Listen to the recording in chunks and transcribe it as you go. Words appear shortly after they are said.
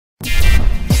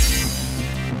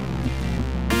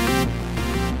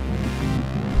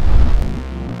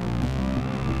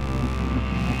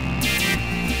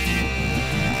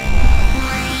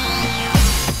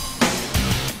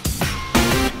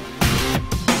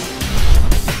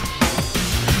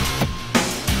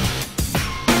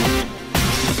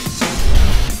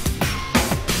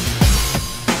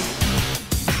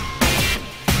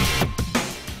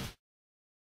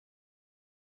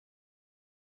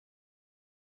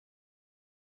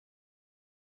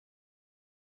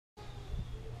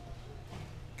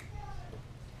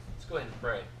go ahead and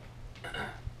pray.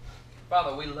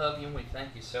 Father, we love you and we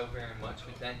thank you so very much.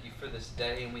 We thank you for this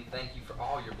day and we thank you for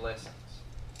all your blessings.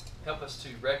 Help us to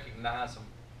recognize them.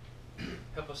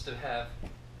 Help us to have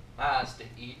eyes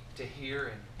to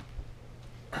hear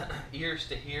and ears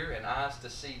to hear and eyes to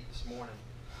see this morning.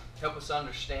 Help us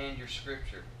understand your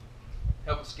scripture.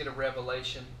 Help us get a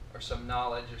revelation or some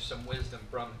knowledge or some wisdom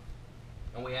from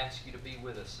it. And we ask you to be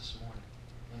with us this morning.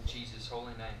 In Jesus'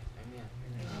 holy name, amen.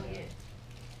 Amen.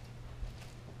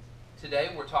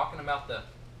 Today we're talking about the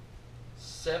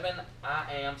 7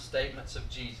 I am statements of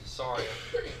Jesus. Sorry,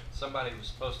 somebody was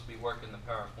supposed to be working the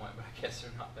PowerPoint, but I guess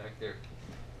they're not back there.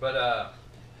 But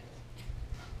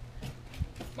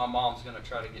my mom's going to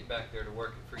try to get back there to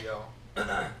work it for y'all.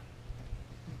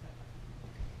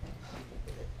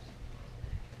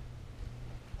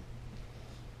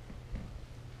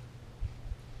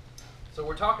 So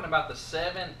we're talking about the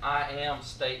 7 I am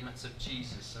statements of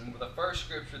Jesus. And the first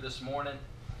scripture this morning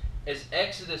is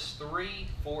Exodus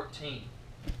 3:14.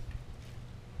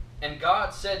 And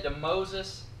God said to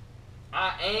Moses,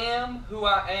 I am who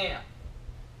I am.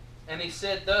 And he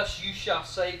said, thus you shall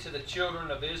say to the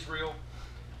children of Israel,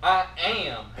 I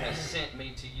am has sent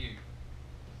me to you.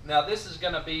 Now this is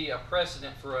going to be a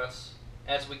precedent for us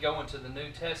as we go into the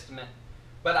New Testament.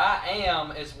 But I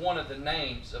am is one of the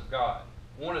names of God.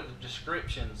 One of the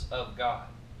descriptions of God.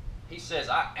 He says,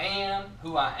 I am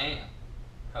who I am.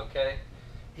 Okay?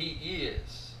 He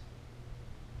is.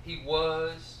 He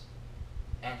was.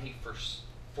 And he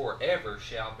forever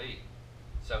shall be.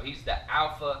 So he's the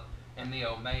Alpha and the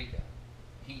Omega.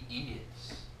 He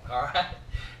is. Alright?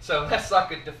 So that's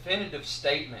like a definitive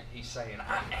statement. He's saying,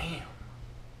 I am.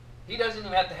 He doesn't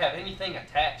even have to have anything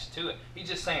attached to it. He's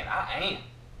just saying, I am.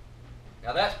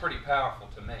 Now that's pretty powerful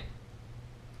to me.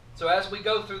 So as we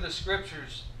go through the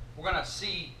scriptures, we're going to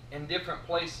see in different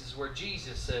places where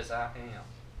Jesus says, I am.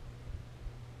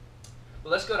 But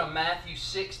let's go to Matthew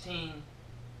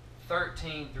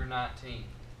 16:13 through 19.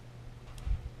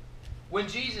 When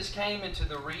Jesus came into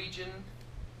the region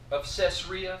of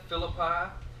Caesarea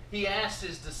Philippi, he asked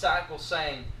his disciples,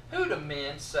 saying, who do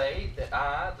men say that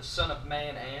I, the Son of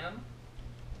Man, am?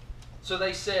 So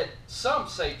they said, some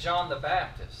say John the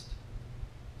Baptist,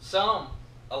 some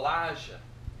Elijah,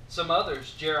 some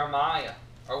others Jeremiah,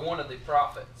 or one of the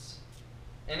prophets.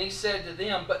 And he said to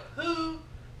them, but who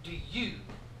do you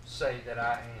say that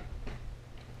I am?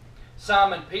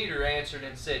 Simon Peter answered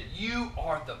and said, you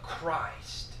are the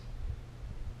Christ,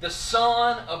 the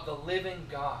Son of the living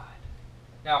God.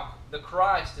 Now, the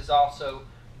Christ is also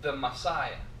the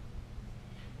Messiah.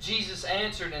 Jesus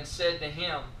answered and said to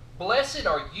him, blessed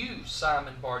are you,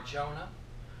 Simon Bar-Jonah,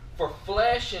 for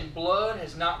flesh and blood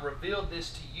has not revealed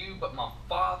this to you, but my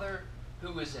Father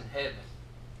who is in heaven.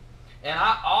 And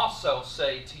I also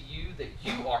say to you that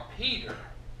you are Peter,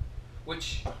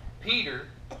 which Peter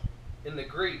in the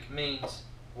Greek means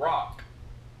rock.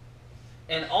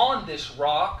 And on this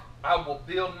rock I will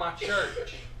build my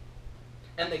church,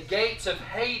 and the gates of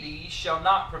Hades shall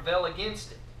not prevail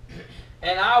against it.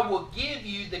 And I will give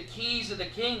you the keys of the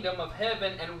kingdom of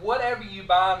heaven, and whatever you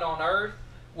bind on earth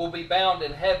will be bound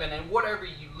in heaven, and whatever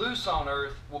you loose on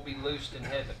earth will be loosed in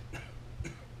heaven.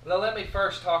 Now let me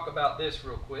first talk about this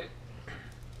real quick.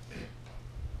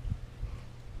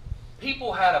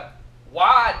 People had a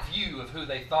wide view of who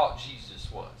they thought Jesus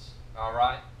was.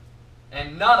 Alright?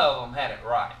 And none of them had it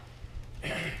right.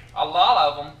 A lot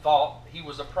of them thought he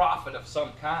was a prophet of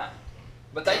some kind.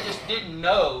 But they just didn't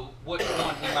know which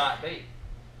one he might be.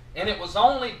 And it was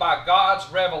only by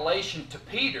God's revelation to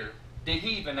Peter did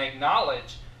he even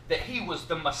acknowledge that he was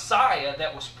the Messiah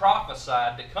that was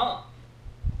prophesied to come.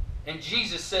 And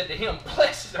Jesus said to him,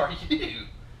 blessed are you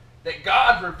that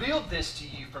God revealed this to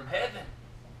you from heaven.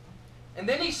 And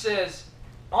then he says,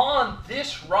 on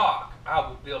this rock I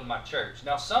will build my church.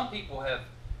 Now some people have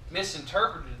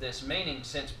misinterpreted this meaning,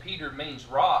 since Peter means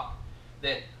rock,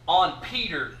 that on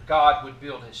Peter God would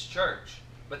build his church.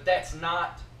 But that's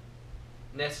not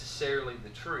necessarily the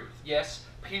truth. Yes,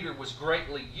 Peter was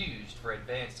greatly used for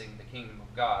advancing the kingdom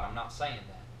of God. I'm not saying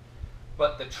that.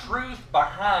 But the truth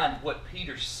behind what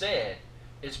Peter said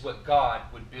is what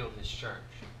God would build his church.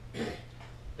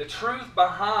 The truth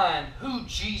behind who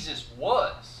Jesus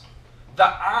was, the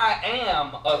I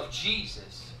am of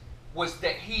Jesus, was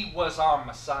that he was our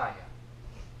Messiah,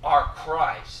 our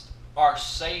Christ, our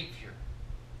Savior.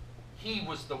 He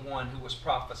was the one who was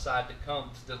prophesied to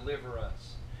come to deliver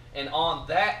us. And on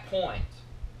that point,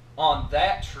 on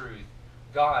that truth,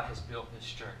 God has built his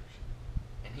church.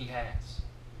 And he has.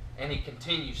 And he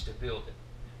continues to build it.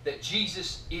 That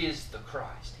Jesus is the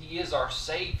Christ. He is our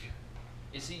Savior.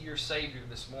 Is he your Savior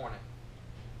this morning?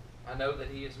 I know that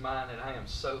He is mine, and I am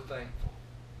so thankful.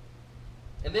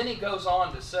 And then he goes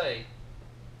on to say,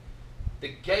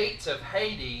 the gates of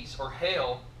Hades, or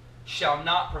hell, shall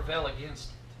not prevail against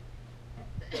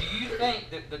it. Do you think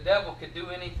that the devil could do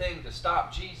anything to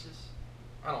stop Jesus?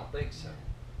 I don't think so.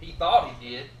 He thought he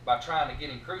did by trying to get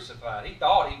him crucified. He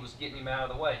thought he was getting him out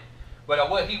of the way. But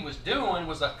what he was doing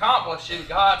was accomplishing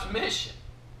God's mission.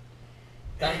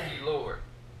 Thank you, Lord.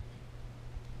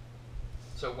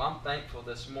 So I'm thankful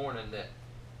this morning that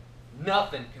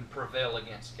nothing can prevail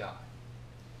against God.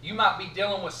 You might be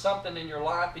dealing with something in your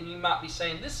life and you might be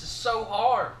saying, this is so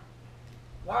hard.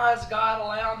 Why is God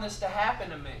allowing this to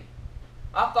happen to me?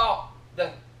 I thought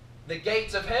the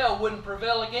gates of hell wouldn't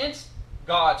prevail against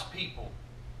God's people.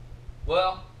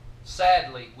 Well,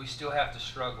 sadly, we still have to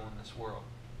struggle in this world.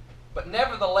 But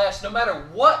nevertheless, no matter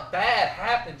what bad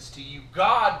happens to you,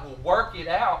 God will work it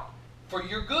out for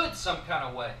your good some kind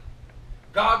of way.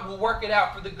 God will work it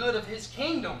out for the good of His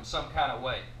kingdom some kind of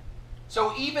way.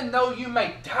 So even though you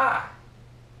may die,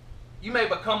 you may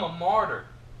become a martyr,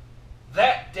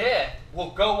 that death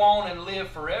will go on and live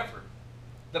forever.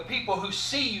 The people who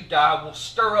see you die will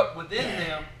stir up within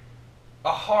them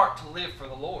a heart to live for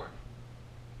the Lord.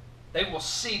 They will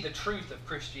see the truth of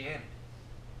Christianity.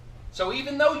 So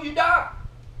even though you die,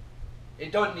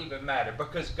 it doesn't even matter,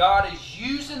 because God is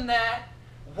using that,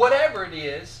 whatever it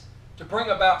is, to bring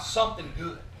about something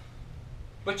good.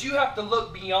 But you have to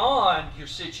look beyond your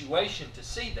situation to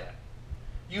see that.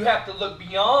 You have to look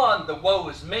beyond the woe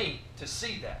is me to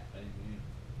see that.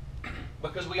 Amen.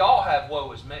 Because we all have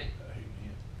woe is me.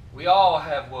 Amen. We all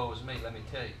have woe is me, let me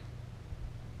tell you.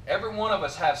 Every one of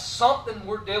us has something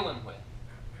we're dealing with.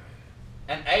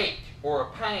 An ache, or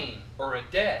a pain, or a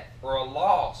death, or a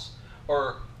loss,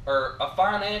 or a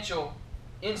financial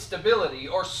instability,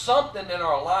 or something in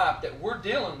our life that we're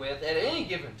dealing with at any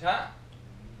given time.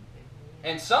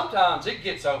 And sometimes it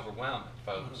gets overwhelming,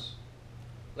 folks.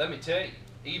 Let me tell you,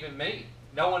 even me,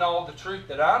 knowing all the truth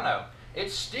that I know,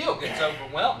 it still gets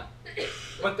overwhelming.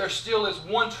 But there still is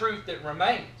one truth that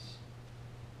remains,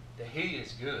 that He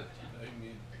is good.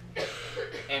 Amen.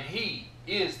 And He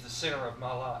is the center of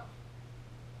my life.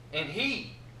 And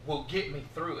He will get me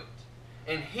through it.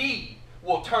 And He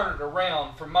will turn it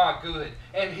around for my good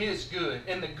and His good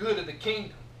and the good of the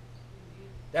kingdom.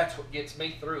 That's what gets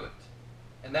me through it.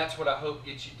 And that's what I hope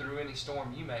gets you through any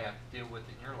storm you may have to deal with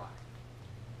in your life.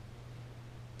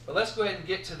 But let's go ahead and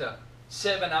get to the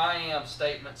 7 I am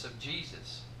statements of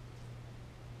Jesus.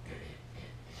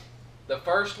 The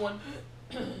first one,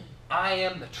 I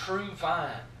am the true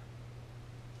vine.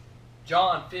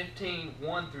 John 15,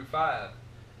 1 through 5.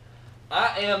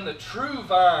 I am the true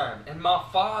vine, and my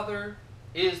Father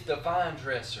is the vine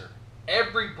dresser.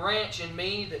 Every branch in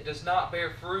me that does not bear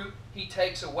fruit, He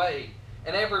takes away.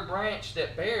 And every branch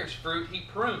that bears fruit, He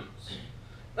prunes.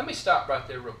 Let me stop right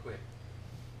there real quick.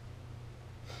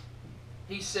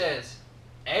 He says,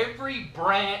 every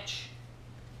branch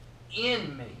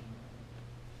in me.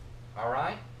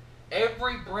 Alright?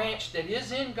 Every branch that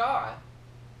is in God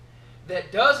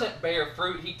that doesn't bear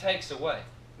fruit, He takes away.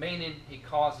 Meaning He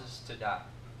causes to die.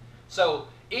 So,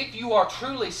 if you are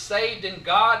truly saved in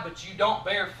God, but you don't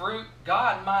bear fruit,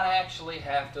 God might actually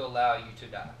have to allow you to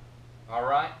die.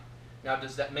 Alright? Now,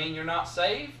 does that mean you're not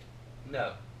saved?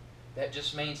 No. That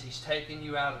just means He's taking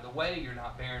you out of the way. You're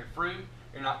not bearing fruit.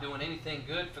 You're not doing anything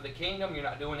good for the kingdom. You're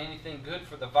not doing anything good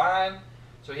for the vine.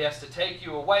 So He has to take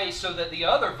you away so that the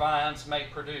other vines may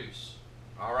produce.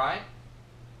 Alright?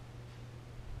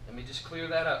 Let me just clear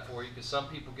that up for you, because some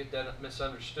people get that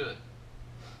misunderstood.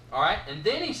 Alright? And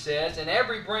then He says, and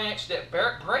every branch that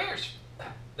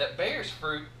bears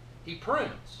fruit, He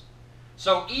prunes.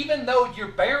 So even though you're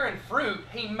bearing fruit,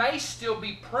 He may still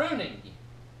be pruning you.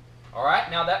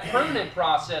 Alright? Now that pruning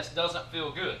process doesn't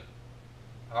feel good.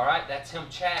 Alright? That's Him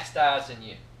chastising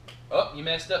you. Oh, you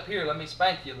messed up here. Let me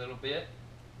spank you a little bit.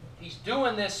 He's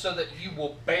doing this so that you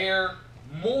will bear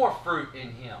more fruit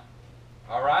in Him.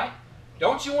 Alright?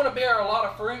 Don't you want to bear a lot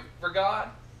of fruit for God?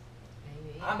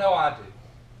 Amen. I know I do.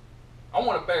 I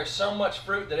want to bear so much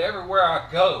fruit that everywhere I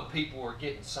go, people are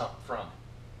getting something from it.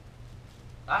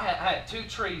 I had 2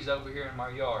 trees over here in my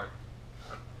yard.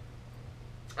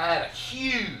 I had a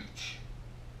huge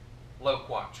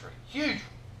loquat tree. Huge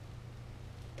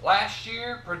one. Last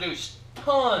year produced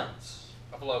tons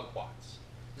of loquats.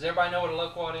 Does everybody know what a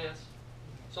loquat is?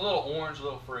 It's a little orange,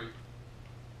 little fruit.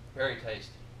 Very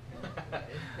tasty.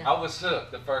 I was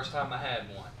hooked the first time I had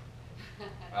one.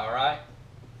 Alright?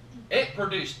 It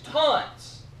produced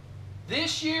tons.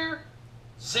 This year,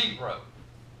 0.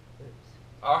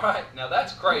 Alright, now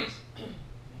that's crazy.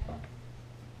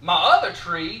 My other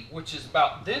tree, which is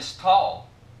about this tall,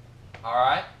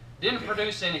 alright, Didn't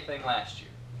produce anything last year.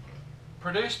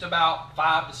 Produced about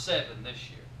 5 to 7 this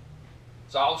year.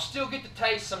 So I'll still get to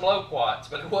taste some loquats,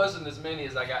 but it wasn't as many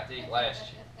as I got to eat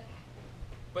last year.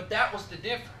 But that was the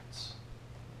difference.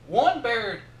 One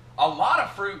bared a lot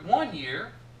of fruit one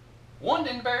year, one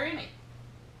didn't bear any.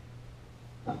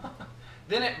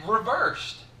 Then it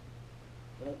reversed.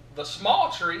 The small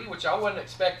tree, which I wasn't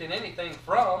expecting anything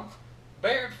from,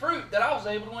 bared fruit that I was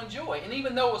able to enjoy. And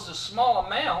even though it was a small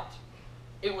amount,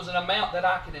 it was an amount that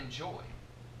I could enjoy.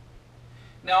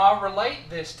 Now I relate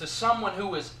this to someone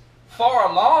who is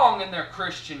far along in their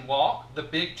Christian walk, the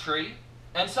big tree,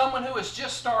 and someone who is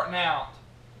just starting out,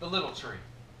 the little tree.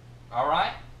 All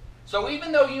right? So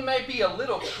even though you may be a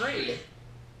little tree,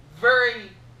 very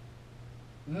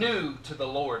new to the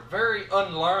Lord, very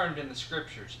unlearned in the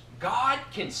Scriptures, God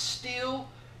can still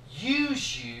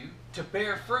use you to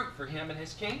bear fruit for Him and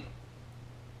His kingdom.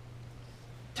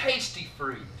 Tasty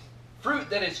fruit. Fruit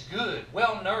that is good,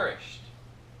 well nourished.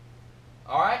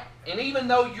 Alright? And even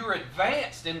though you're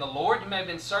advanced in the Lord, you may have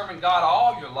been serving God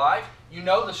all your life, you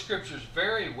know the Scriptures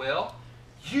very well,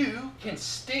 you can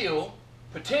still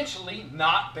potentially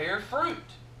not bear fruit.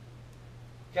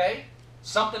 Okay?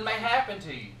 Something may happen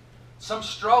to you. Some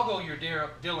struggle you're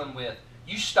dealing with.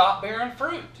 You stop bearing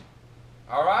fruit.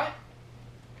 Alright?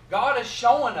 God is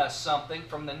showing us something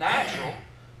from the natural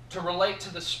to relate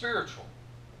to the spiritual.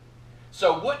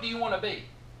 So what do you want to be?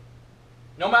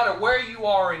 No matter where you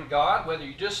are in God, whether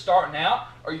you're just starting out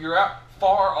or you're out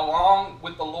far along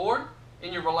with the Lord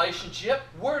in your relationship,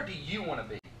 where do you want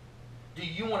to be? Do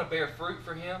you want to bear fruit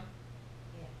for Him?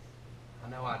 Yes. I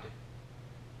know I do.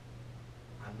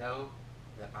 I know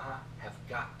that I have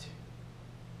got to.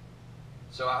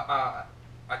 So I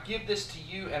give this to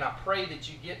you, and I pray that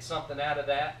you get something out of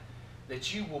that,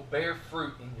 that you will bear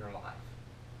fruit in your life.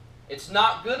 It's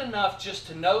not good enough just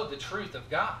to know the truth of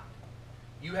God.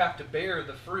 You have to bear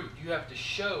the fruit. You have to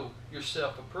show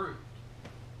yourself approved.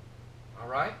 All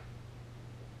right?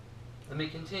 Let me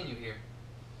continue here.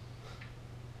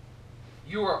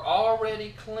 You are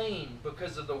already clean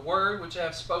because of the word which I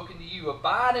have spoken to you.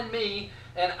 Abide in me,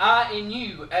 and I in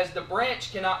you, as the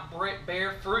branch cannot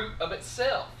bear fruit of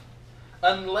itself,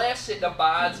 unless it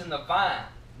abides in the vine.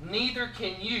 Neither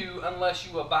can you unless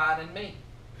you abide in me.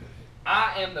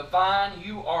 I am the vine,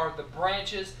 you are the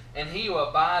branches, and he who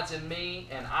abides in me,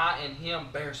 and I in him,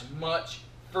 bears much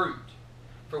fruit.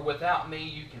 For without me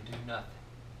you can do nothing.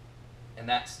 And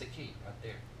that's the key right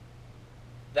there.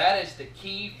 That is the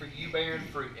key for you bearing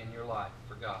fruit in your life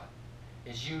for God.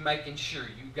 Is you making sure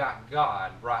you got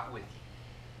God right with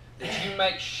you. That you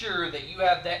make sure that you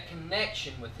have that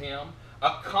connection with Him,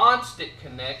 a constant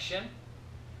connection,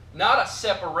 not a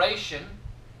separation.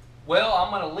 Well, I'm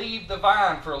going to leave the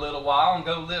vine for a little while and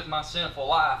go live my sinful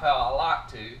life how I like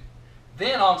to.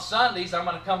 Then on Sundays, I'm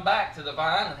going to come back to the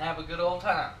vine and have a good old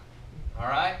time. All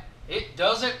right? It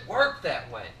doesn't work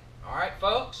that way. All right,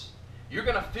 folks? You're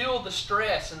going to feel the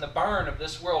stress and the burn of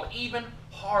this world even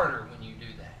harder when you do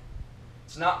that.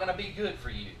 It's not going to be good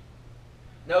for you.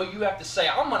 No, you have to say,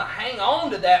 I'm going to hang on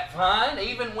to that vine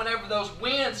even whenever those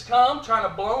winds come trying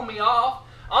to blow me off.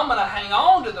 I'm going to hang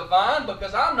on to the vine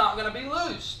because I'm not going to be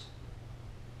loosed.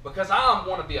 Because I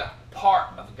want to be a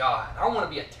part of God. I want to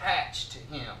be attached to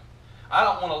Him. I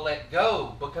don't want to let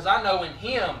go because I know in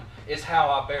Him is how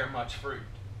I bear much fruit.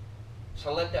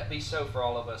 So let that be so for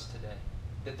all of us today.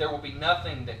 That there will be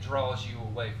nothing that draws you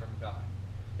away from God.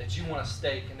 That you want to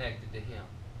stay connected to Him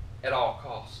at all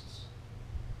costs.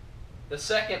 The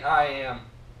second I am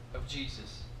of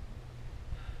Jesus.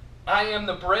 I am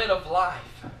the bread of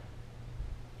life.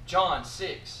 John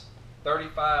 6,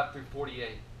 35 through 48.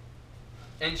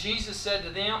 And Jesus said to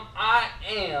them, I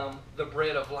am the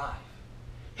bread of life.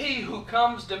 He who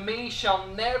comes to me shall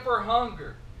never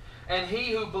hunger, and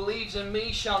he who believes in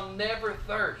me shall never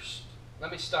thirst.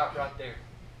 Let me stop right there.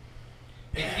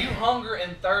 If you hunger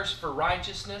and thirst for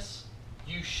righteousness,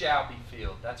 you shall be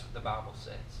filled. That's what the Bible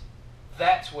says.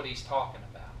 That's what He's talking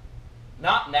about.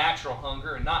 Not natural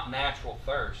hunger and not natural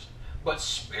thirst, but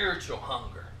spiritual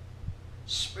hunger.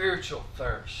 Spiritual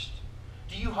thirst.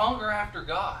 Do you hunger after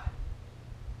God?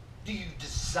 Do you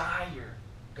desire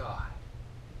God?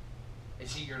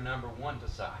 Is He your number one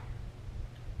desire?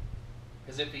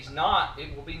 Because if He's not,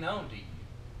 it will be known to you.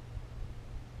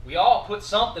 We all put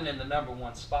something in the number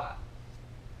one spot.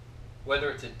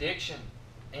 Whether it's addiction,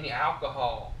 any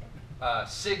alcohol,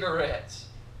 cigarettes,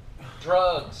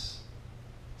 drugs,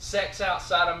 sex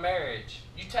outside of marriage.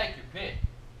 You take your pick.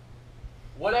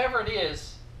 Whatever it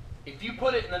is, if you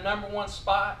put it in the number one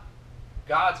spot,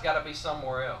 God's got to be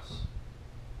somewhere else.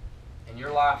 And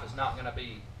your life is not going to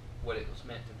be what it was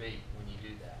meant to be when you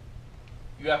do that.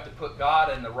 You have to put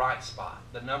God in the right spot,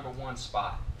 the number one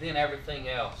spot. Then everything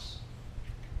else,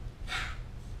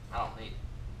 I don't need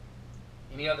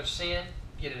it. Any other sin,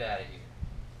 get it out of here.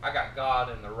 I got God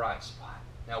in the right spot.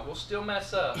 Now, we'll still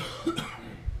mess up,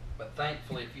 but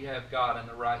thankfully, if you have God in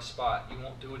the right spot, you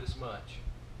won't do it as much.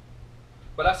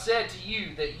 But I said to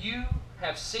you that you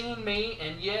have seen me,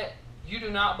 and yet you do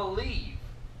not believe.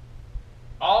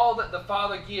 All that the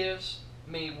Father gives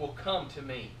me will come to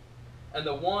me, and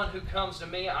the one who comes to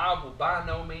me I will by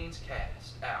no means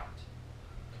cast out.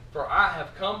 For I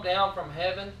have come down from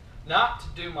heaven not to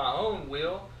do my own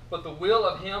will, but the will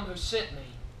of him who sent me.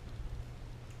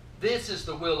 This is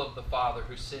the will of the Father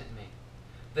who sent me,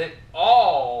 that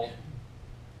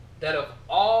of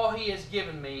all he has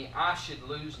given me I should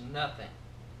lose nothing,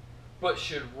 but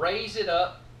should raise it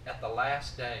up at the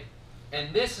last day.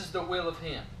 And this is the will of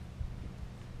him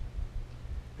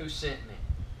who sent me,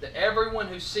 that everyone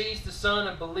who sees the Son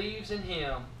and believes in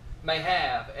him may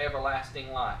have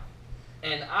everlasting life.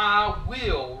 And I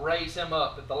will raise him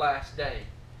up at the last day.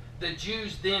 The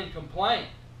Jews then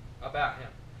complained about him,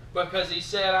 because he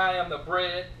said, I am the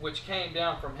bread which came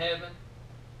down from heaven.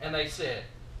 And they said,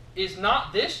 is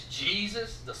not this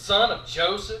Jesus, the son of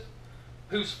Joseph,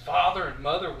 whose father and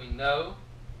mother we know?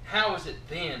 How is it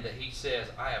then that he says,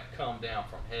 I have come down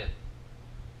from heaven?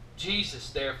 Jesus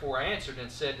therefore answered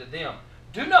and said to them,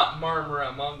 do not murmur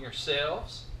among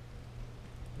yourselves.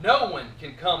 No one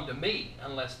can come to me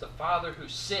unless the Father who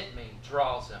sent me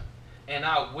draws him, and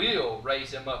I will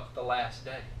raise him up at the last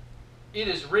day. It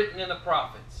is written in the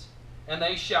prophets, and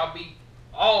they shall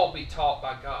all be taught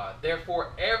by God.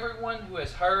 Therefore everyone who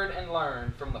has heard and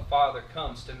learned from the Father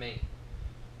comes to me.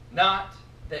 Not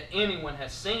that anyone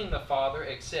has seen the Father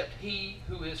except he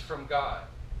who is from God.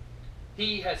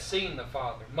 He has seen the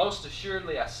Father. Most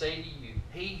assuredly I say to you,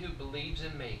 he who believes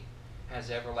in me has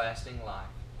everlasting life.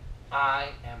 I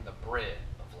am the bread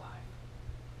of life.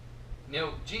 You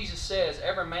know, Jesus says,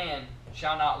 every man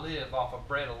shall not live off of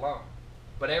bread alone,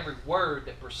 but every word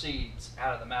that proceeds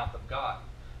out of the mouth of God.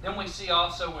 Then we see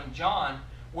also in John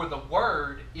where the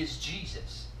Word is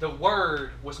Jesus. The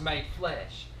Word was made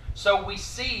flesh. So we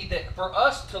see that for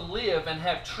us to live and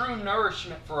have true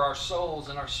nourishment for our souls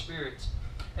and our spirits,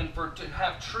 and to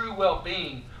have true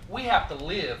well-being, we have to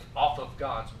live off of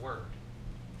God's Word.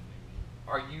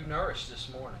 Are you nourished this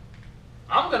morning?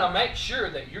 I'm going to make sure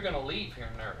that you're going to leave here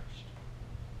nourished.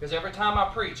 Because every time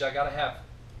I preach, I got to have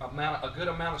a good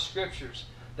amount of scriptures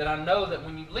that I know that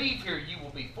when you leave here, you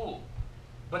will be full.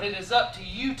 But it is up to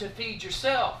you to feed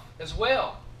yourself as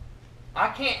well. I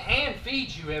can't hand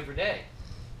feed you every day.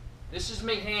 This is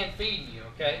me hand feeding you,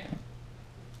 okay?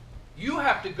 You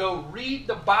have to go read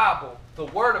the Bible, the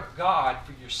Word of God,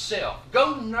 for yourself.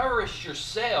 Go nourish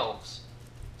yourselves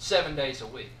 7 days a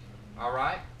week, all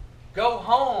right? Go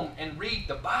home and read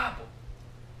the Bible.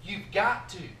 You've got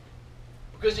to.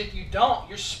 Because if you don't,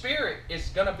 your spirit is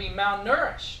going to be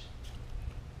malnourished.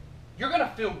 You're going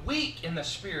to feel weak in the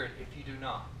spirit if you do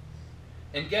not.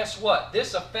 And guess what?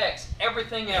 This affects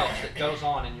everything else that goes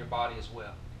on in your body as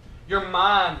well. Your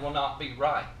mind will not be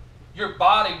right. Your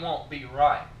body won't be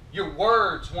right. Your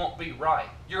words won't be right.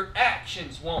 Your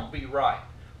actions won't be right.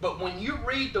 But when you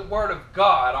read the Word of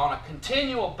God on a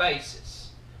continual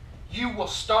basis, you will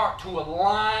start to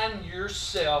align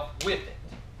yourself with it.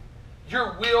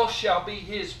 Your will shall be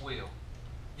His will.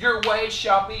 Your way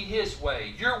shall be His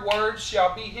way. Your words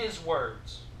shall be His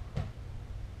words.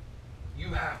 You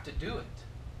have to do it.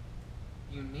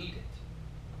 You need it.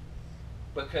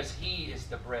 Because He is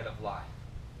the bread of life.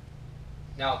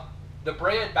 Now, the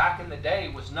bread back in the day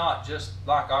was not just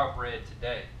like our bread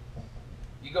today.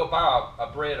 You go buy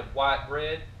a bread of white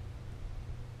bread,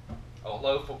 a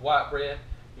loaf of white bread,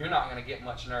 you're not going to get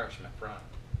much nourishment from it.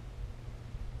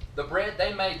 The bread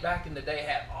they made back in the day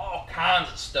had all kinds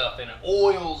of stuff in it,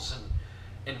 oils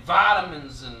and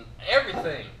vitamins and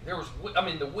everything. There was,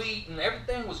 the wheat and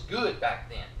everything was good back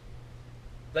then.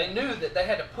 They knew that they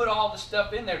had to put all the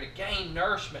stuff in there to gain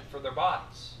nourishment for their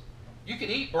bodies. You could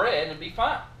eat bread and be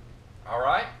fine, all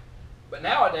right? But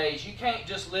nowadays, you can't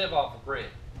just live off of bread,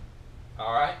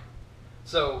 all right?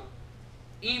 So,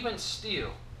 even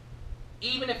still,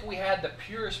 even if we had the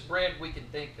purest bread we can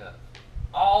think of,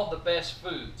 all the best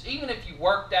foods, even if you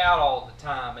worked out all the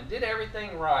time and did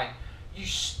everything right, you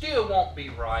still won't be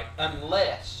right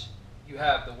unless you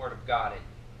have the Word of God in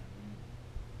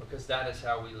you. Because that is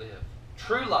how we live.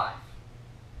 True life.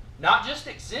 Not just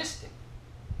existing,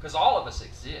 because all of us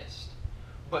exist,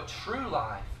 but true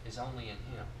life is only in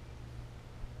Him.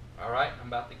 All right, I'm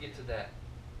about to get to that.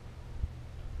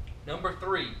 Number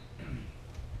 3.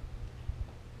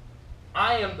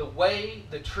 I am the way,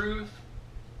 the truth,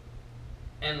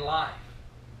 and life.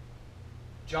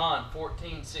 John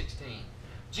 14:16.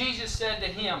 Jesus said to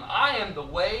him, I am the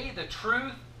way, the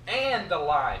truth, and the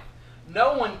life.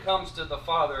 No one comes to the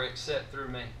Father except through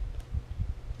me.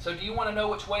 So do you want to know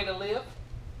which way to live?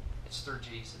 It's through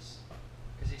Jesus.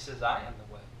 Because he says, I am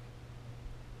the way.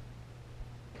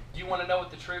 Do you want to know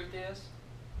what the truth is?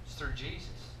 It's through Jesus.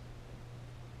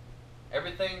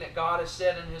 Everything that God has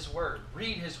said in His Word.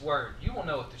 Read His Word. You will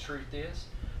know what the truth is.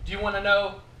 Do you want to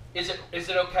know, is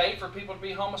it okay for people to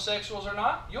be homosexuals or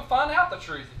not? You'll find out the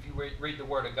truth if you read the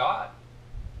Word of God.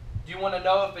 Do you want to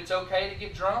know if it's okay to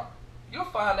get drunk? You'll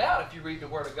find out if you read the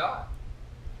Word of God.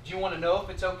 Do you want to know if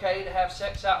it's okay to have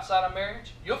sex outside of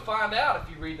marriage? You'll find out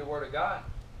if you read the Word of God.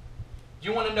 Do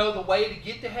you want to know the way to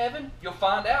get to heaven? You'll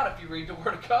find out if you read the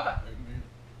Word of God.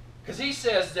 Because He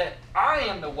says that I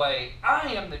am the way,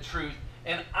 I am the truth,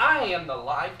 and I am the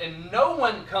life, and no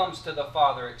one comes to the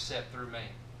Father except through me.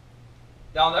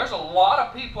 Now, there's a lot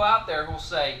of people out there who will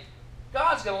say,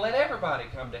 God's going to let everybody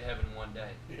come to heaven one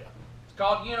day. Yeah. It's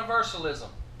called universalism.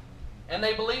 And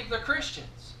they believe they're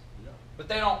Christians. Yeah. But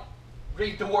they don't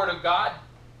read the Word of God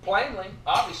plainly,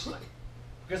 obviously.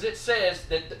 Because it says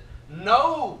that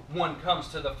no one comes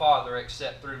to the Father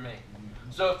except through me.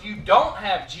 So if you don't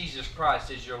have Jesus Christ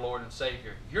as your Lord and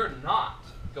Savior, you're not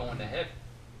going to heaven.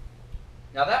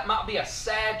 Now that might be a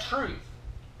sad truth.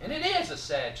 And it is a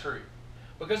sad truth.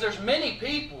 Because there's many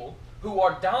people who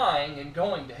are dying and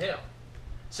going to hell.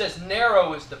 It says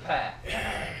narrow is the path,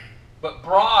 but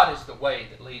broad is the way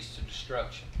that leads to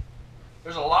destruction.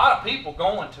 There's a lot of people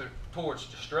going towards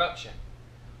destruction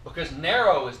because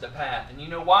narrow is the path. And you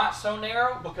know why it's so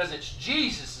narrow? Because it's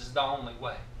Jesus is the only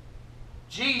way.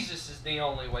 Jesus is the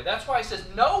only way. That's why He says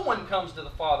no one comes to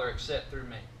the Father except through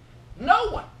me.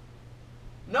 No one.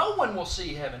 No one will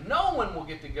see heaven. No one will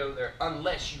get to go there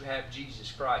unless you have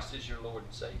Jesus Christ as your Lord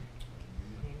and Savior.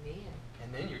 Amen.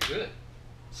 And then you're good.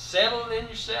 Settle it in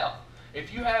yourself.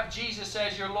 If you have Jesus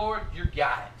as your Lord, you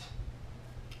got it.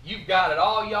 You've got it.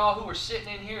 All y'all who are sitting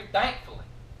in here, thankfully,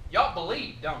 y'all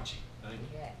believe, don't you?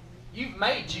 Yes. You've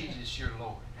made Jesus your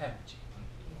Lord, haven't you?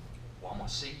 Well, I'm going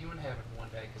to see you in heaven one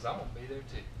day because I'm going to be there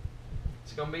too.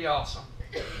 It's going to be awesome.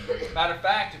 Matter of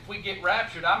fact, if we get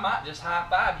raptured, I might just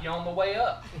high-five you on the way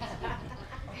up.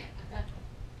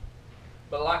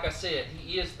 But like I said,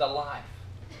 He is the life.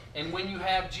 And when you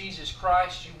have Jesus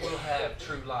Christ, you will have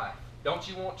true life. Don't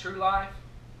you want true life?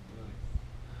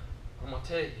 I'm going to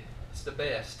tell you, it's the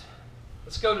best.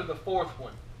 Let's go to the fourth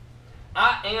one.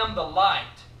 I am the light.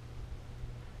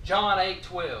 John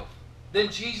 8:12. Then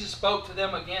Jesus spoke to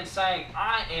them again, saying,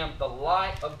 I am the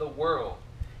light of the world.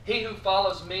 He who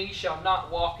follows me shall not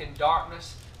walk in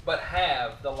darkness, but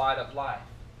have the light of life.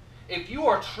 If you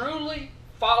are truly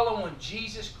following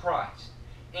Jesus Christ,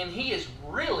 and He is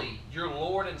really your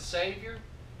Lord and Savior,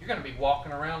 you're going to be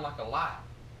walking around like a light.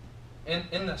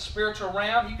 In the spiritual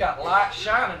realm, you got light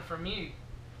shining from you.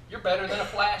 You're better than a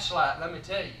flashlight, let me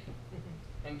tell you.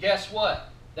 And guess what?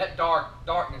 That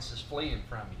darkness is fleeing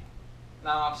from you.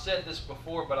 Now, I've said this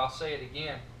before, but I'll say it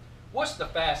again. What's the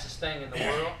fastest thing in the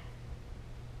world?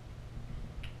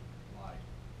 Light.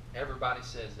 Everybody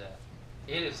says that.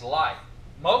 It is light.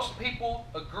 Most people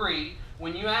agree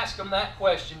when you ask them that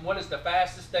question, what is the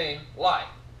fastest thing? Light.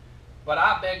 But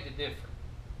I beg to differ.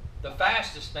 The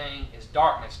fastest thing is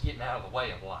darkness getting out of the way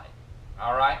of light.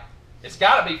 All right? It's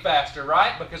got to be faster,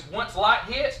 right? Because once light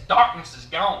hits, darkness is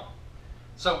gone.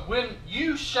 So when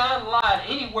you shine light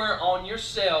anywhere on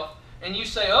yourself and you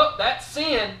say, oh, that's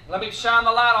sin, let me shine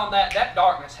the light on that, that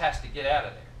darkness has to get out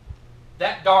of there.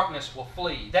 That darkness will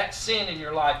flee. That sin in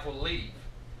your life will leave.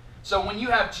 So when you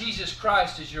have Jesus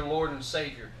Christ as your Lord and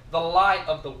Savior, the light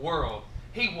of the world,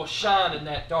 He will shine in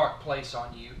that dark place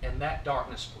on you, and that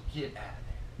darkness will get out of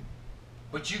there.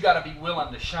 But you got to be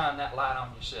willing to shine that light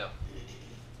on yourself.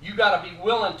 You got to be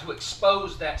willing to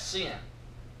expose that sin.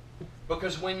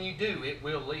 Because when you do, it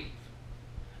will leave.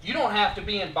 You don't have to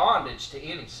be in bondage to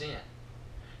any sin.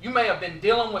 You may have been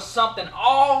dealing with something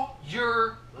all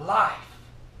your life,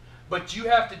 but you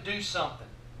have to do something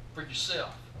for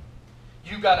yourself.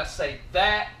 You got to say,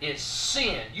 that is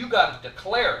sin. You got to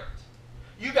declare it.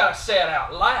 You got to say it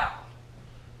out loud.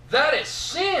 That is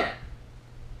sin.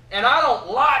 And I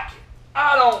don't like it.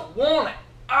 I don't want it.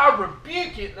 I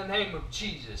rebuke it in the name of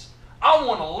Jesus. I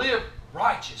want to live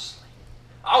righteously.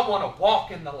 I want to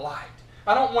walk in the light.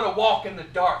 I don't want to walk in the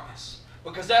darkness,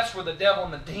 because that's where the devil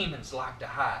and the demons like to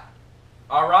hide.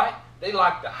 All right? They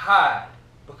like to hide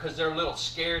because they're little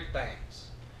scared things.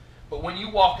 But when you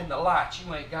walk in the light,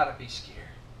 you ain't got to be scared.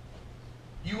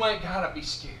 You ain't got to be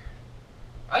scared.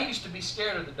 I used to be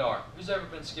scared of the dark. Who's ever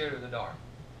been scared of the dark?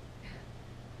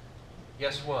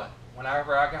 Guess what?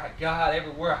 Whenever I got God,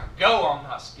 everywhere I go, I'm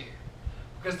not scared.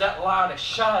 Because that light is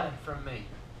shining from me.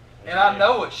 And I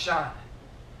know it's shining.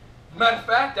 Matter of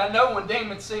fact, I know when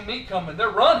demons see me coming, they're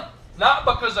running. Not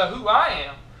because of who I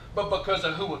am, but because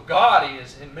of who God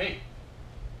is in me.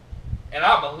 And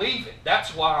I believe it.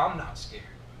 That's why I'm not scared.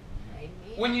 Amen.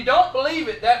 When you don't believe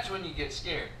it, that's when you get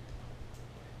scared.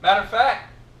 Matter of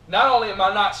fact, not only am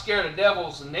I not scared of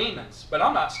devils and demons, but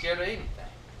I'm not scared of anything.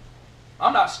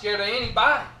 I'm not scared of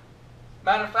anybody.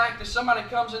 Matter of fact, if somebody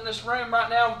comes in this room right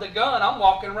now with a gun, I'm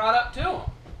walking right up to them.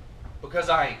 Because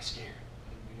I ain't scared.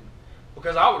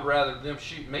 Because I would rather them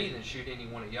shoot me than shoot any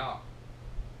one of y'all.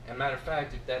 And matter of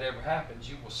fact, if that ever happens,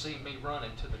 you will see me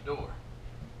running to the door.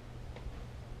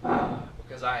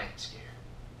 Because I ain't scared.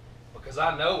 Because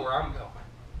I know where I'm going.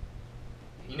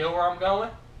 You know where I'm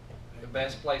going? The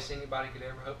best place anybody could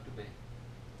ever hope to be.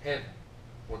 Heaven.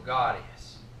 Where God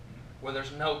is. Where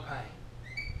there's no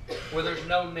pain. Where there's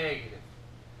no negative.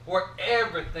 Where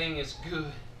everything is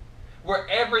good. Where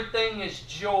everything is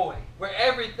joy. Where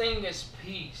everything is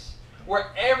peace. Where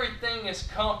everything is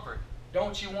comfort.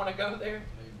 Don't you want to go there?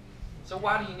 So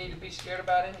why do you need to be scared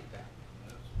about anything?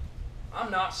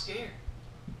 I'm not scared.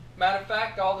 Matter of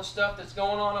fact, all the stuff that's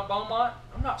going on at Beaumont,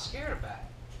 I'm not scared about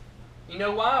it. You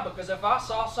know why? Because if I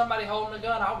saw somebody holding a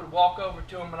gun, I would walk over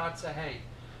to them and I'd say, hey,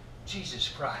 Jesus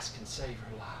Christ can save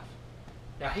your life.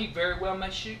 Now, He very well may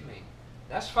shoot me.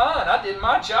 That's fine. I did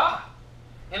my job.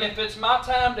 And if it's my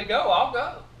time to go, I'll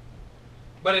go.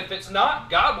 But if it's not,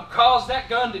 God will cause that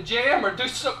gun to jam or do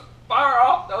some fire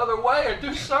off the other way or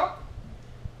do something.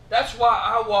 That's why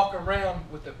I walk around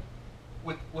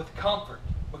with comfort.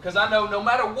 Because I know no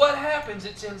matter what happens,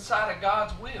 it's inside of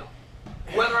God's will.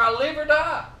 Whether I live or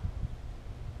die.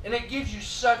 And it gives you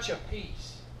such a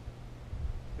peace.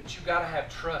 But you've got to have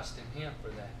trust in Him for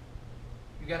that.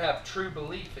 You've got to have true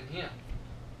belief in Him.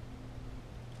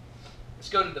 Let's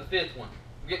go to the fifth one.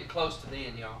 We're getting close to the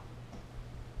end, y'all.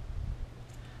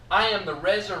 I am the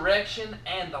resurrection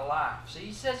and the life. See,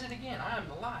 He says it again. I am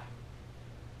the life.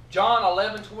 John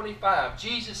 11:25.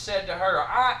 Jesus said to her,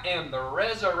 I am the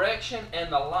resurrection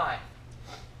and the life.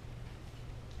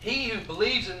 He who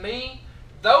believes in me,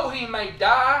 though he may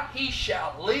die, he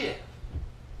shall live.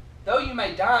 Though you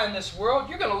may die in this world,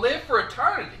 you're going to live for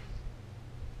eternity.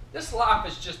 This life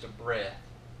is just a breath.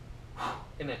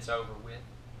 And it's over with.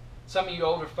 Some of you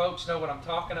older folks know what I'm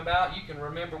talking about. You can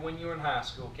remember when you were in high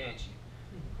school, can't you?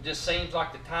 It just seems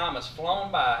like the time has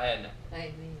flown by, hasn't it?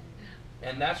 Amen.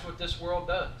 And that's what this world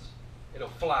does. It'll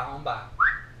fly on by.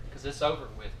 Because it's over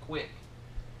with quick.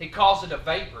 He calls it a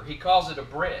vapor. He calls it a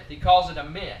breath. He calls it a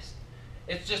mist.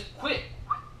 It's just quick.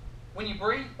 When you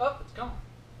breathe, up, it's gone.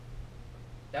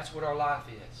 That's what our life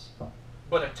is.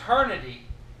 But eternity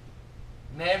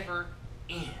never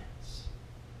ends.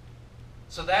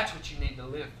 So that's what you need to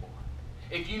live for.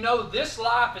 If you know this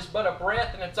life is but a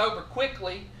breath and it's over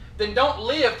quickly, then don't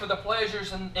live for the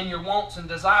pleasures and your wants and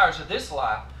desires of this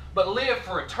life, but live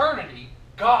for eternity,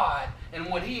 God and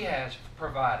what He has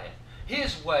provided.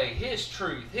 His way, His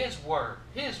truth, His word,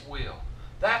 His will.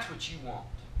 That's what you want.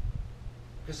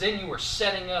 Because then you are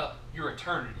setting up your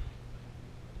eternity.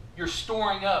 You're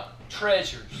storing up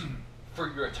treasures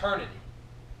for your eternity.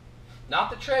 Not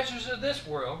the treasures of this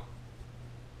world.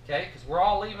 Okay? Because we're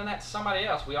all leaving that to somebody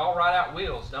else. We all write out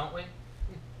wills, don't we?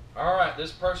 All right,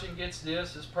 this person gets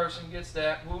this person gets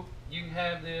that. Whoop, you can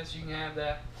have this, you can have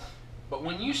that. But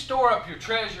when you store up your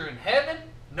treasure in heaven,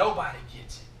 nobody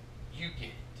gets it. You get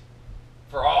it.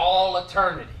 For all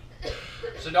eternity.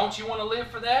 So don't you want to live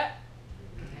for that?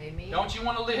 Amen. Don't you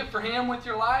want to live for Him with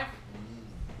your life?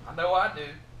 I know I do.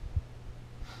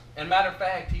 And matter of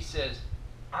fact, He says,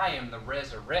 I am the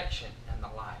resurrection and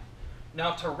the life.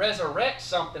 Now to resurrect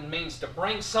something means to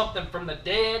bring something from the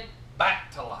dead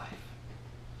back to life.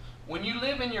 When you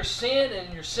live in your sin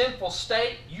and your sinful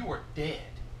state, you are dead.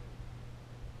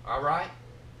 Alright?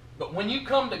 But when you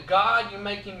come to God, you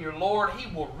make Him your Lord,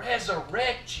 He will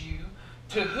resurrect you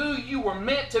to who you were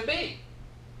meant to be.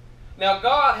 Now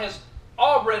God has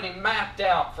already mapped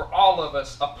out for all of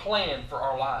us a plan for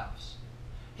our lives.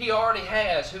 He already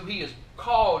has who He has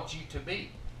called you to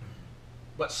be.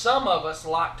 But some of us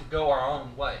like to go our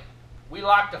own way. We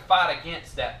like to fight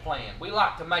against that plan. We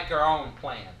like to make our own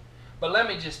plan. But let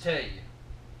me just tell you,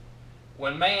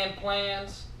 when man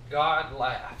plans, God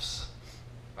laughs.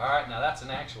 All right, now that's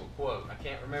an actual quote. I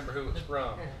can't remember who it's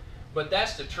from. But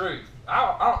that's the truth.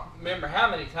 I don't remember how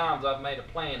many times I've made a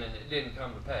plan and it didn't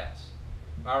come to pass.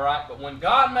 All right, but when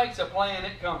God makes a plan,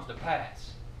 it comes to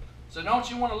pass. So don't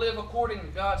you want to live according to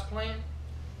God's plan?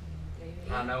 Amen.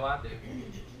 I know I do.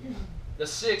 The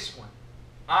sixth one,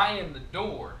 I am the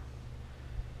door.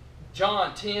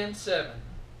 John 10:7.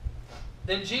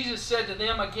 Then Jesus said to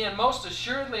them again, most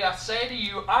assuredly I say to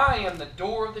you, I am the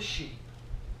door of the sheep.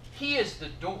 He is the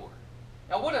door.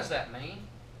 Now what does that mean?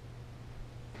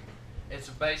 It's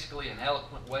basically an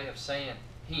eloquent way of saying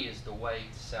He is the way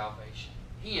to salvation.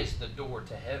 He is the door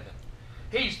to heaven.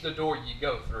 He's the door you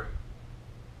go through.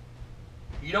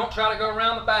 You don't try to go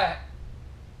around the back.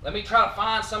 Let me try to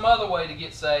find some other way to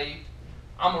get saved.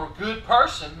 I'm a good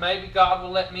person. Maybe God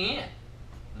will let me in.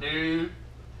 No,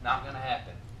 not going to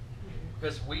happen.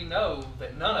 Because we know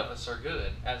that none of us are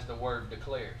good, as the Word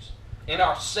declares. In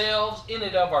ourselves, in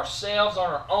and of ourselves, on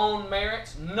our own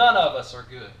merits, none of us are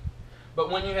good. But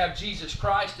when you have Jesus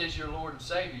Christ as your Lord and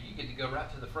Savior, you get to go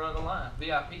right to the front of the line.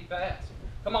 VIP pass.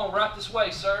 Come on, right this way,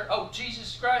 sir. Oh,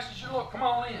 Jesus Christ is your Lord. Come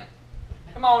on in.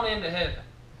 Come on into heaven.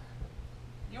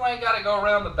 You ain't got to go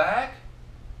around the back.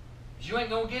 You ain't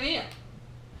going to get in.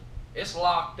 It's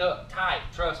locked up tight.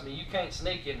 Trust me, you can't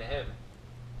sneak into heaven.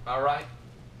 All right?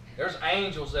 There's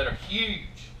angels that are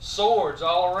huge. Swords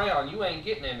all around. You ain't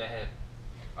getting into heaven.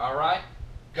 All right?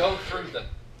 Go through the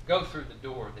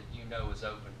door that you know is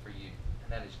open for you.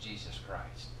 And that is Jesus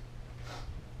Christ.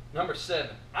 Number 7.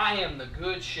 I am the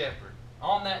good shepherd.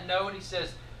 On that note, he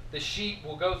says the sheep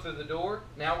will go through the door.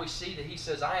 Now we see that he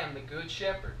says, I am the good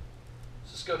shepherd.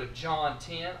 So let's go to John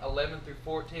 10, 11 through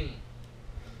 14.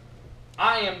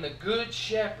 I am the good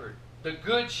shepherd. The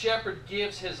good shepherd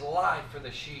gives his life for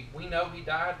the sheep. We know he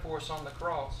died for us on the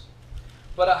cross.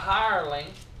 But a hireling,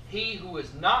 he who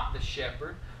is not the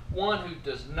shepherd, one who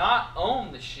does not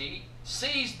own the sheep,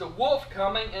 sees the wolf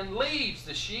coming and leaves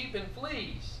the sheep and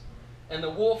flees. And the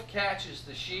wolf catches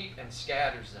the sheep and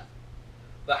scatters them.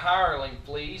 The hireling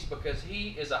flees because he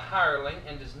is a hireling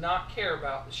and does not care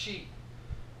about the sheep.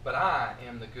 But I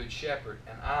am the good shepherd,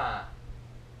 and I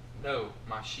know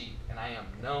my sheep, and I am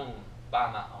known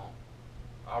by my own.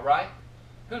 All right?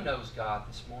 Who knows God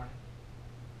this morning?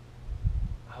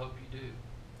 I hope you do.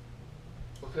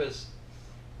 Because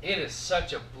it is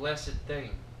such a blessed thing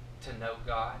to know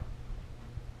God.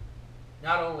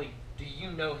 Not only do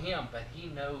you know Him, but He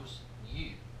knows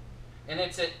you. And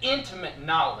it's an intimate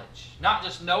knowledge, not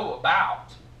just know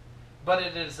about, but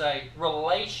it is a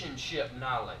relationship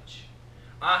knowledge.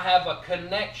 I have a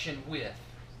connection with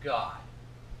God.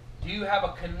 Do you have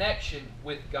a connection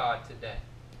with God today?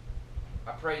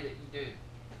 I pray that you do,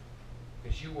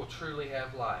 because you will truly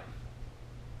have life.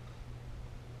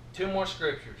 2 more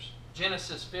scriptures.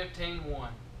 Genesis 15:1.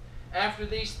 After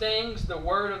these things, the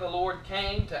word of the Lord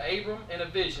came to Abram in a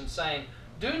vision, saying,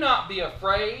 do not be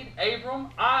afraid,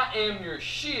 Abram. I am your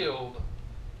shield,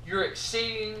 your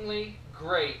exceedingly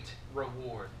great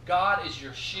reward. God is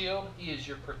your shield. He is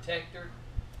your protector.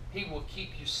 He will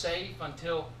keep you safe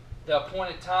until the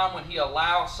appointed time when He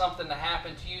allows something to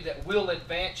happen to you that will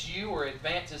advance you or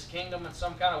advance His kingdom in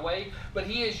some kind of way. But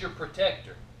He is your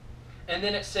protector. And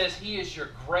then it says He is your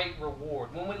great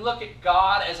reward. When we look at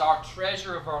God as our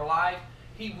treasure of our life,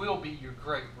 He will be your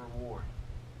great reward.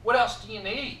 What else do you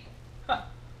need?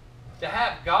 To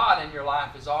have God in your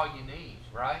life is all you need,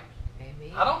 right?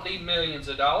 Amen. I don't need millions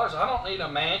of dollars. I don't need a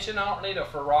mansion. I don't need a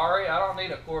Ferrari. I don't need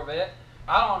a Corvette.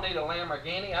 I don't need a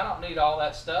Lamborghini. I don't need all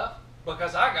that stuff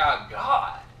because I got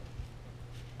God.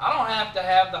 I don't have to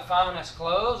have the finest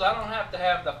clothes. I don't have to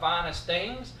have the finest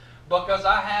things because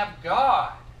I have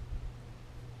God.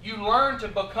 You learn to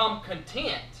become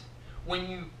content when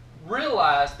you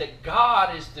realize that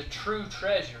God is the true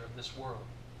treasure of this world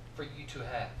for you to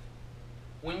have.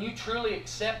 When you truly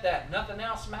accept that, nothing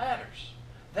else matters.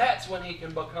 That's when He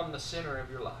can become the center of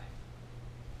your life.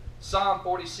 Psalm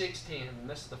 46:10, and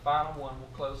this is the final one.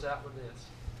 We'll close out with this.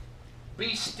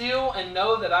 Be still and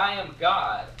know that I am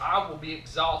God. I will be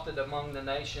exalted among the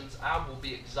nations. I will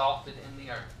be exalted in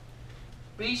the earth.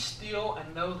 Be still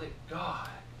and know that God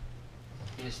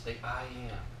is the I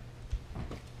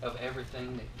am of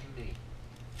everything that you need.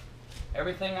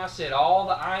 Everything I said, all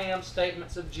the I am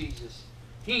statements of Jesus,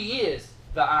 He is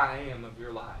the I am of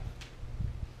your life.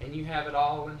 And you have it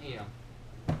all in Him.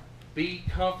 Be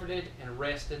comforted and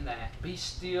rest in that. Be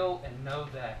still and know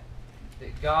that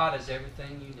God is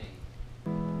everything you need.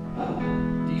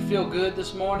 Do you feel good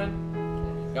this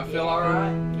morning? Y'all feel all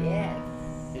right?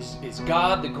 Yes. Is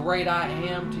God the great I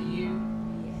am to you?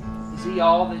 Yes. Is He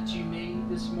all that you need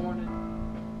this morning?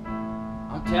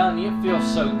 I'm telling you, it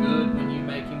feels so good when you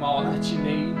make Him all that you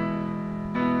need.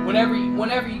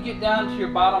 Whenever you get down to your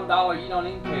bottom dollar, you don't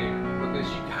even care because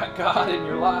you got God in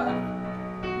your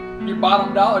life. Your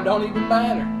bottom dollar don't even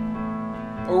matter.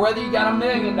 Or whether you got $1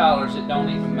 million, it don't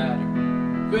even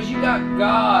matter. Because you got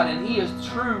God and He is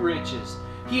true riches.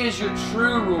 He is your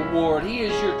true reward. He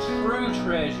is your true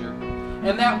treasure.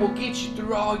 And that will get you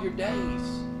through all your days.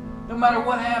 No matter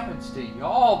what happens to you,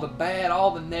 all the bad,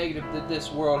 all the negative that this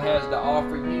world has to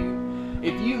offer you,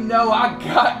 if you know I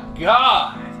got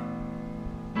God,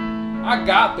 I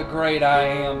got the great I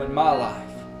am in my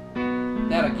life,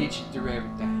 that'll get you through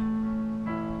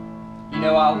everything. You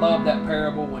know, I love that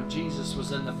parable when Jesus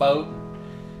was in the boat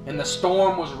and the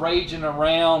storm was raging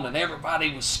around and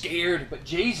everybody was scared, but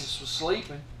Jesus was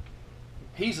sleeping.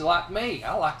 He's like me.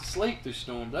 I like to sleep through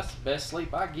storms. That's the best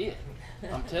sleep I get.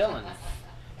 I'm telling you.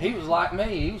 He was like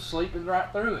me. He was sleeping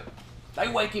right through it. They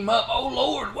wake him up. Oh,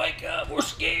 Lord, wake up. We're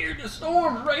scared. The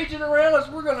storm's raging around us.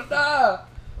 We're going to die.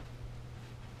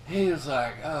 He was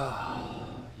like, oh,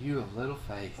 you of little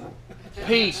faith.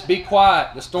 Peace. Be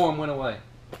quiet. The storm went away.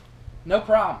 No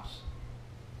problems.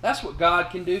 That's what God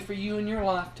can do for you in your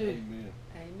life too. Amen.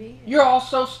 Amen. You're all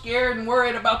so scared and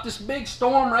worried about this big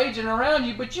storm raging around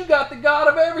you, but you got the God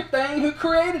of everything who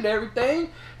created everything,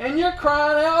 and you're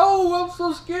crying out, oh, I'm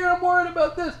so scared, I'm worried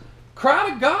about this. Cry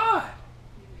to God.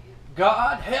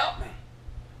 God, help me.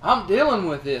 I'm dealing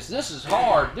with this. This is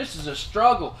hard. This is a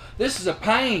struggle. This is a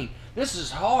pain. This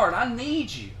is hard. I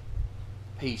need you.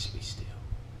 Peace, be still.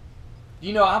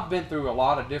 You know, I've been through a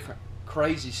lot of different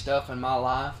crazy stuff in my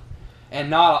life, and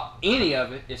not any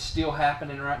of it is still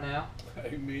happening right now.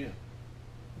 Amen.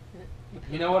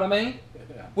 You know what I mean?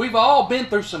 Yeah. We've all been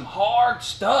through some hard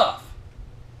stuff,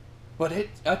 but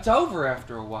it's over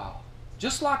after a while,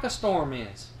 just like a storm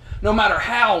is. No matter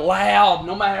how loud,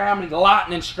 no matter how many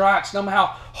lightning strikes, no matter how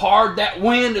hard that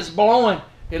wind is blowing,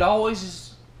 it always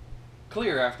is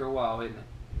clear after a while, isn't it?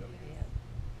 Yeah.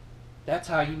 That's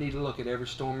how you need to look at every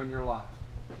storm in your life.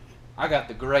 I got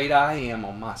the great I am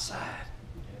on my side.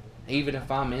 Even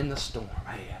if I'm in the storm,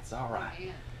 hey, that's all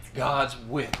right. God's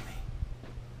with me.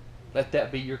 Let that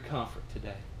be your comfort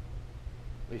today.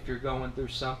 If you're going through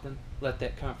something, let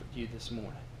that comfort you this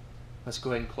morning. Let's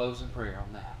go ahead and close in prayer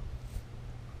on that.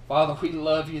 Father, we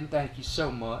love you and thank you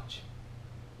so much.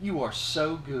 You are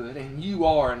so good and you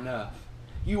are enough.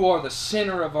 You are the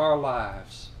center of our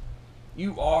lives.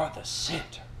 You are the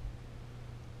center.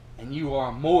 And you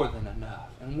are more than enough.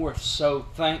 And we're so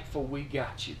thankful we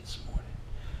got you this morning.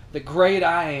 The great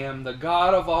I am, the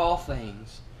God of all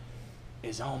things,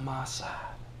 is on my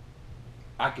side.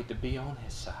 I get to be on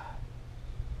his side.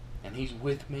 And he's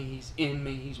with me, he's in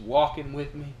me, he's walking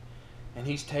with me, and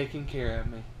he's taking care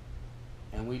of me.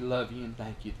 And we love you and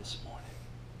thank you this morning.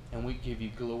 And we give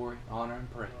you glory, honor,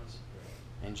 and praise.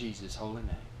 In Jesus' holy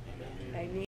name, amen. Amen.